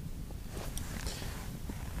 And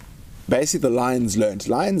basically the lions learned.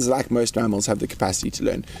 Lions, like most mammals, have the capacity to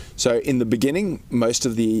learn. So in the beginning, most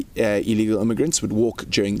of the illegal immigrants would walk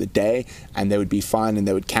during the day and they would be fine and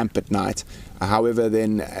they would camp at night. However,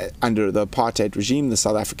 then under the apartheid regime, the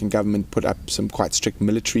South African government put up some quite strict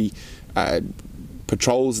military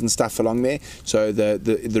patrols and stuff along there. So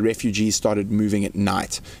the refugees started moving at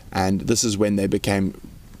night, and this is when they became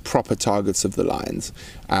proper targets of the lions.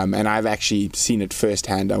 And I've actually seen it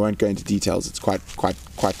firsthand. I won't go into details. It's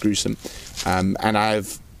quite gruesome. And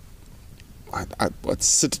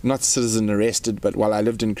not citizen arrested, but while I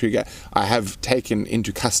lived in Kruger, I have taken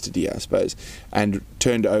into custody, I suppose, and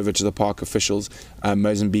turned over to the park officials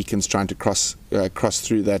Mozambicans trying to cross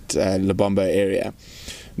through that Lebombo area.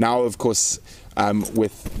 Now, of course,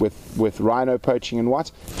 with rhino poaching and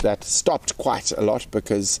that stopped quite a lot,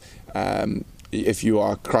 because if you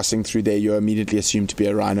are crossing through there, you're immediately assumed to be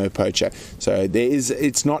a rhino poacher. So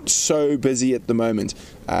it's not so busy at the moment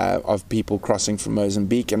of people crossing from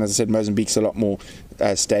Mozambique. And as I said, Mozambique's a lot more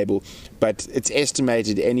stable. But it's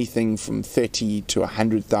estimated anything from 30 to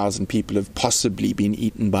 100,000 people have possibly been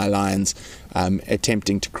eaten by lions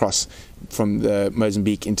attempting to cross from the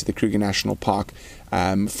Mozambique into the Kruger National Park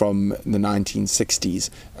from the 1960s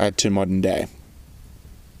to modern day.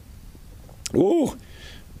 Ooh,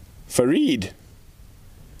 Farid.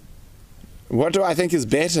 What do I think is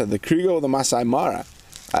better, the Kruger or the Masai Mara?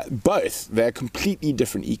 Both. They're completely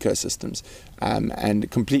different ecosystems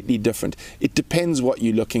and completely different. It depends what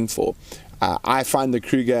you're looking for. I find the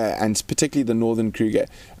Kruger, and particularly the northern Kruger,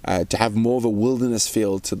 to have more of a wilderness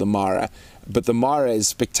feel to the Mara. But the Mara is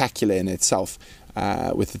spectacular in itself,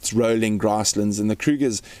 with its rolling grasslands, and the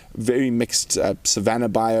Kruger's very mixed savanna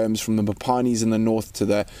biomes, from the Mapanis in the north to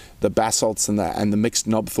the basalts and the mixed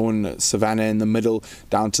knobthorn savanna in the middle,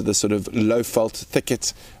 down to the sort of low felt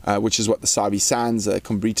thicket, which is what the Sabi Sands, the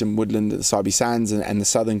Combretum woodland, the Sabi Sands, and the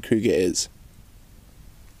southern Kruger is.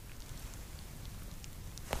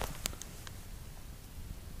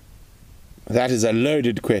 That is a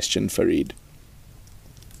loaded question, Farid.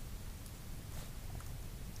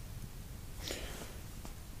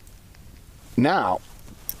 Now,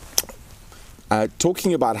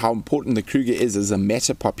 talking about how important the Kruger is as a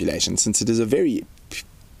meta population, since it is a very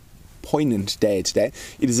poignant day today,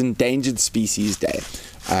 it is Endangered Species Day,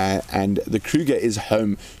 and the Kruger is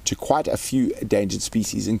home to quite a few endangered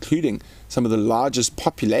species, including some of the largest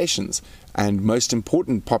populations and most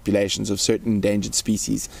important populations of certain endangered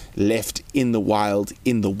species left in the wild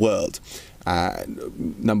in the world.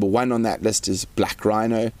 Number one on that list is black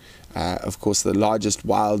rhino. Of course, the largest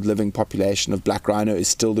wild living population of black rhino is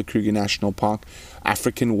still the Kruger National Park.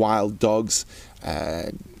 African wild dogs,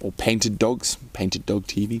 or painted dog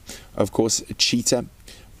TV, of course, a cheetah,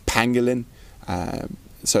 pangolin.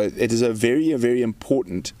 So it is a very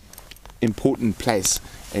important place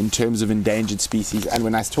in terms of endangered species. And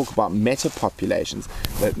when I talk about meta populations,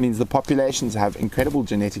 that means the populations have incredible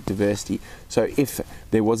genetic diversity. So if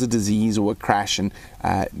there was a disease or a crash, and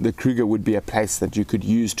the Kruger would be a place that you could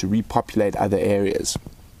use to repopulate other areas.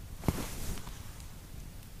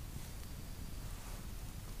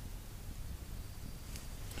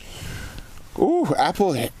 Ooh,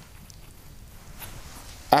 Applehead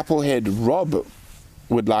Rob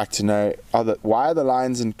would like to know, why are the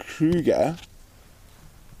lions in Kruger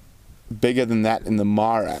bigger than that in the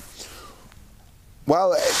Mara?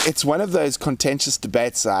 Well, it's one of those contentious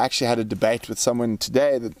debates. I actually had a debate with someone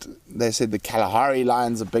today that they said the Kalahari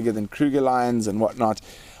lions are bigger than Kruger lions and whatnot.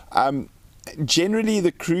 Generally,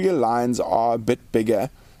 the Kruger lions are a bit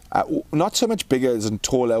bigger, not so much bigger as in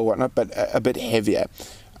taller or whatnot, but a bit heavier.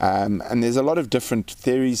 And there's a lot of different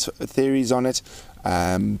theories on it.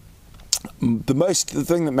 The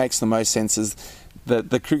thing that makes the most sense is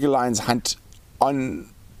that the Kruger lions hunt on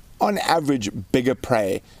average bigger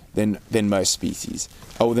prey than most species,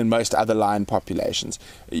 or than most other lion populations.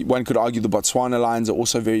 One could argue the Botswana lions are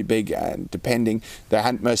also very big, and depending, they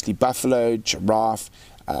hunt mostly buffalo, giraffe,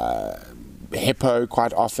 hippo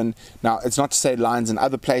quite often. Now, it's not to say lions in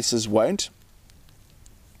other places won't.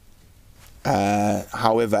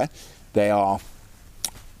 However,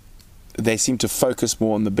 they seem to focus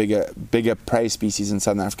more on the bigger prey species in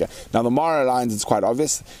Southern Africa. Now, the Mara lions, it's quite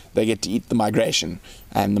obvious. They get to eat the migration,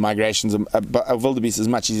 and the migrations of wildebeest is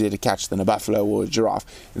much easier to catch than a buffalo or a giraffe.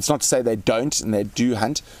 It's not to say they don't, and they do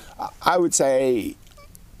hunt. I would say,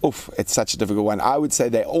 it's such a difficult one. I would say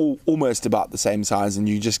they're all almost about the same size, and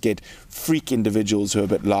you just get freak individuals who are a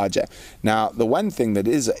bit larger. Now, the one thing that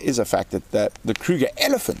is a fact that the Kruger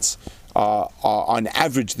elephants are on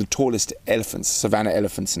average the tallest elephants, savanna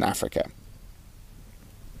elephants in Africa.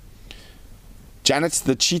 Janet,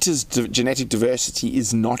 the cheetah's genetic diversity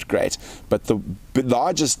is not great, but the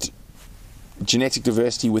largest genetic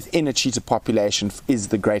diversity within a cheetah population is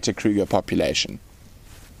the greater Kruger population.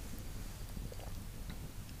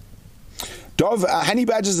 Dove, honey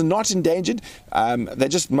badgers are not endangered. They're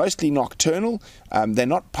just mostly nocturnal. They're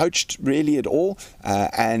not poached really at all,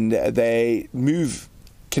 and they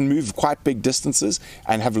can move quite big distances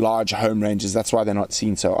and have large home ranges. That's why they're not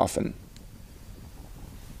seen so often.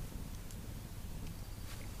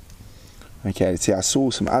 Okay, let's see. I saw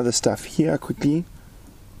some other stuff here quickly.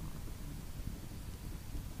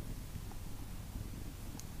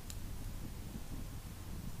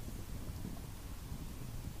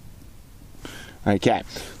 Okay,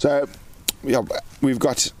 so yeah, we'll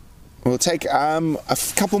take a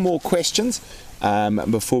couple more questions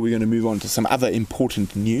before we're going to move on to some other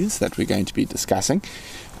important news that we're going to be discussing.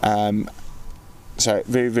 So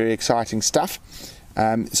very, very exciting stuff.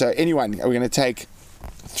 So anyone, we're going to take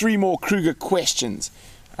 3 more Kruger questions,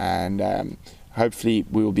 and hopefully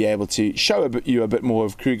we will be able to show you a bit more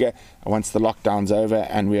of Kruger once the lockdown's over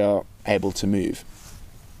and we are able to move.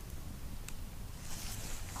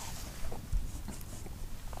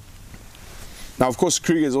 Now, of course,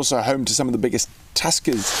 Kruger is also home to some of the biggest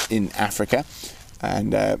tuskers in Africa,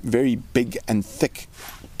 and very big and thick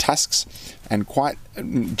tusks, and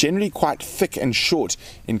generally quite thick and short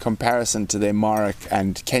in comparison to their Mara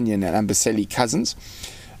and Kenyan and Amboseli cousins,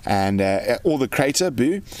 and or the crater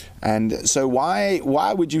boo. And so why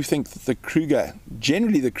would you think that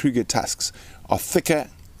generally the Kruger tusks are thicker,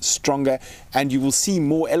 stronger, and you will see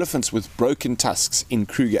more elephants with broken tusks in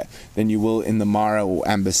Kruger than you will in the Mara or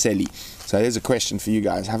Amboseli? So there's a question for you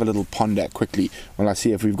guys. Have a little ponder quickly while I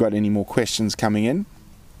see if we've got any more questions coming in.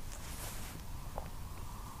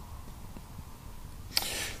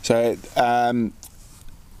 So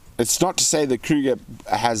it's not to say that Kruger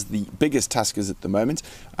has the biggest tuskers at the moment.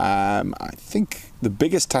 I think the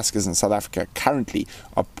biggest tuskers in South Africa currently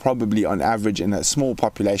are probably on average in a small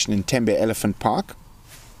population in Tembe Elephant Park.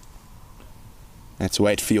 Let's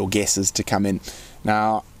wait for your guesses to come in.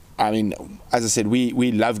 Now, I mean, as I said,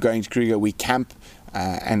 we love going to Kruger. We camp,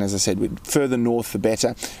 and as I said, further north the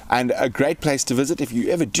better. And a great place to visit, if you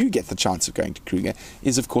ever do get the chance of going to Kruger,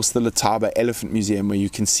 is of course the Letaba Elephant Museum, where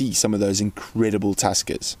you can see some of those incredible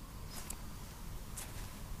tuskers.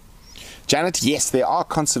 Janet, yes, there are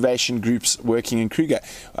conservation groups working in Kruger.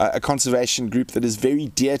 A conservation group that is very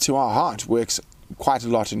dear to our heart works quite a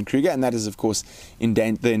lot in Kruger, and that is of course the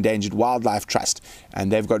Endangered Wildlife Trust,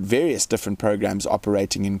 and they've got various different programs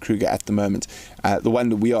operating in Kruger at the moment. The one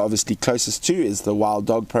that we are obviously closest to is the Wild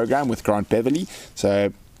Dog program with Grant Beverly,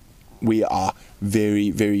 so we are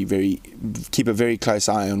very, very, very keep a very close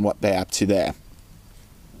eye on what they're up to there.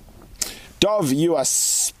 Dov, you are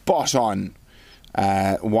spot on.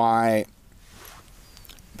 Why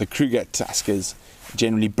the Kruger tuskers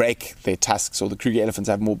generally break their tusks, or the Kruger elephants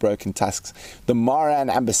have more broken tusks. The Mara and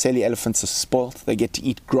Amboseli elephants are spoilt. They get to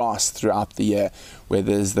eat grass throughout the year,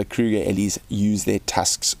 whereas the Kruger ellies use their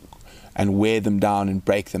tusks and wear them down and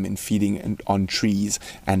break them in feeding on trees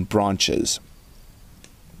and branches.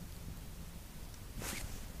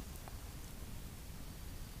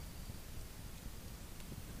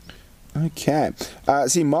 Okay.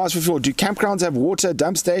 See, Mars 54. Do campgrounds have water,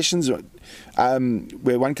 dump stations,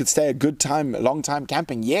 where one could stay a long time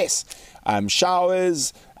camping? Yes.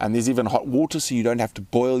 Showers, and there's even hot water, so you don't have to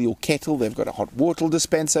boil your kettle. They've got a hot water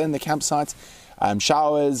dispenser in the campsites.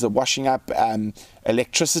 Showers, washing up,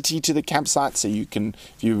 electricity to the campsite, so you can,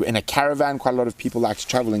 if you're in a caravan, quite a lot of people like to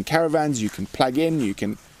travel in caravans, you can plug in, you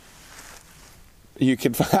can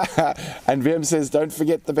and Vim says, don't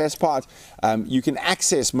forget the best part, you can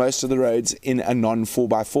access most of the roads in a non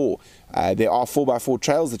 4x4. There are 4x4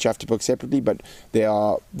 trails that you have to book separately, but there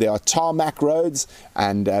are tarmac roads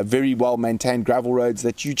and very well maintained gravel roads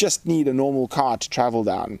that you just need a normal car to travel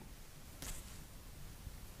down.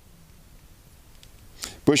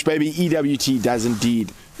 Bush Baby EWT does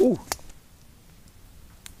indeed do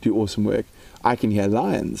awesome work. I can hear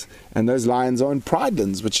lions, and those lions are in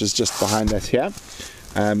Pridelands, which is just behind us here.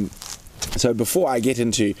 So before I get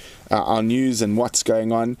into our news and what's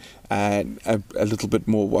going on, a little bit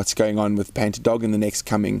more what's going on with Painted Dog in the next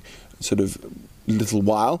coming sort of little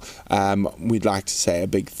while, we'd like to say a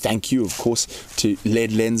big thank you, of course, to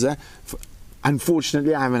Lead Lenser.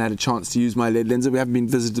 Unfortunately, I haven't had a chance to use my lead lenser. We haven't been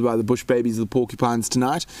visited by the bush babies, the porcupines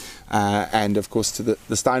tonight. And of course to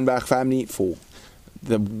the Steinbach family for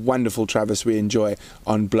the wonderful Travis we enjoy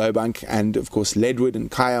on Blowbunk, and of course Leadwood and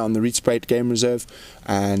Kaya on the Rietspruit Game Reserve,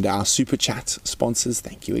 and our Super Chat sponsors,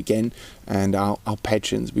 thank you again, and our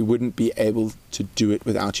patrons. We wouldn't be able to do it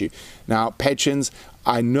without you. Now, patrons,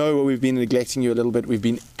 I know we've been neglecting you a little bit. We've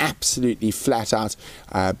been absolutely flat out,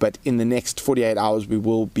 but in the next 48 hours we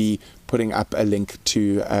will be putting up a link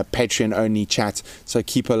to Patreon only chat, so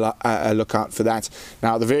keep a lookout for that.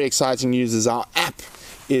 Now, the very exciting news is our app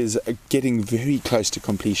is getting very close to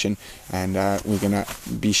completion, and we're going to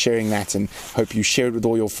be sharing that, and hope you share it with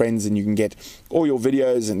all your friends, and you can get all your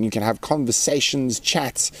videos, and you can have conversations,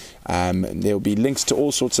 chats. There'll be links to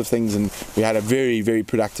all sorts of things, and we had a very, very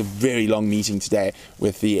productive, very long meeting today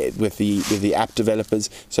with the app developers,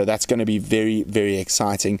 so that's going to be very, very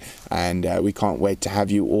exciting, and we can't wait to have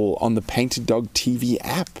you all on the Painted Dog TV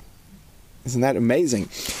app. Isn't that amazing?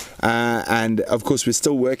 And of course, we're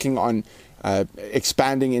still working on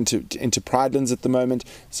expanding into Pridelands at the moment,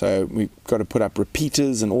 so we've got to put up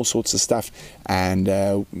repeaters and all sorts of stuff, and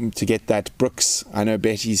to get that Brooks, I know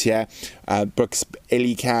Betty's here, Brooks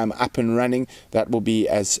LE cam up and running. That will be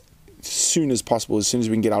as soon as possible, as soon as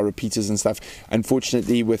we can get our repeaters and stuff.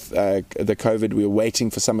 Unfortunately, with the COVID, we're waiting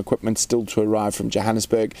for some equipment still to arrive from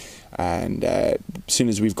Johannesburg, and as soon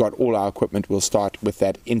as we've got all our equipment, we'll start with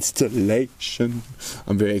that installation.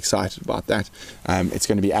 I'm very excited about that. It's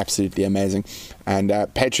going to be absolutely amazing. And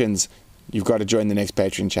patrons, you've got to join the next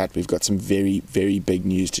Patreon chat. We've got some very, very big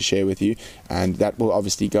news to share with you, and that will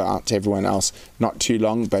obviously go out to everyone else not too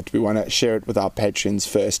long, but we want to share it with our patrons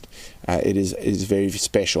first. It is very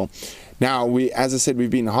special. Now, as I said, we've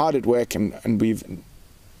been hard at work, and we've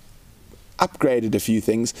upgraded a few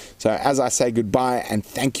things. So as I say goodbye and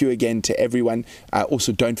thank you again to everyone,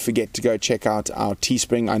 also don't forget to go check out our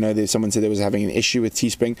Teespring. I know there's someone said they was having an issue with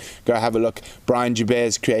Teespring. Go have a look. Brian Joubert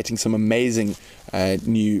is creating some amazing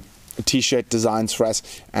new t-shirt designs for us,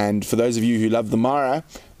 and for those of you who love the Mara,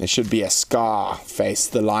 there should be a Scarface,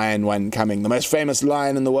 the lion one, coming, the most famous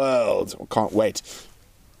lion in the world. Can't wait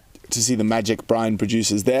to see the magic Brian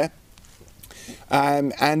produces there.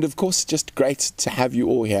 And of course, just great to have you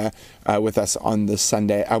all here with us on the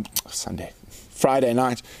Friday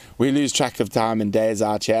night. We lose track of time and days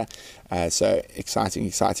out here, so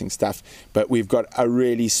exciting stuff. But we've got a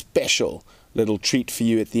really special little treat for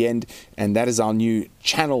you at the end, and that is our new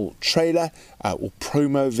channel trailer or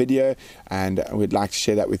promo video, and we'd like to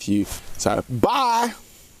share that with you. So bye.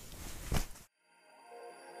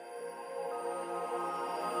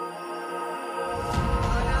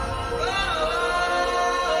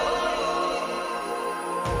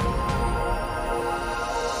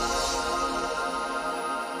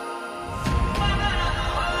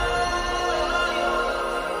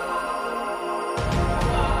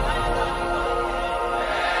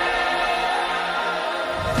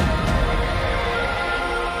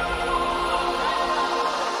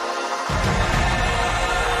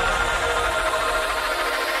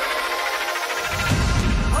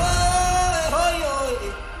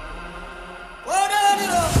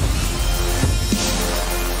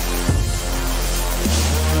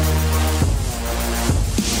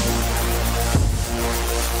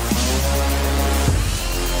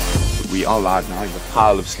 We are live now. There's a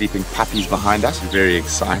pile of sleeping puppies behind us. We're very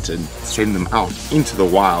excited to send them out into the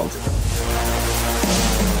wild.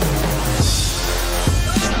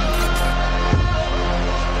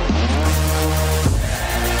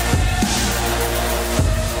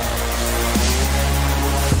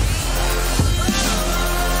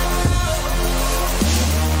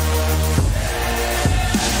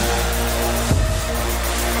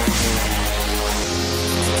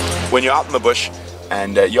 when you're out in the bush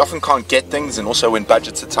and you often can't get things, and also when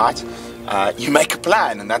budgets are tight, you make a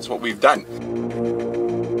plan, and that's what we've done.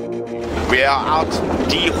 We are out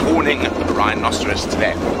dehorning rhinoceros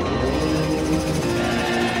today.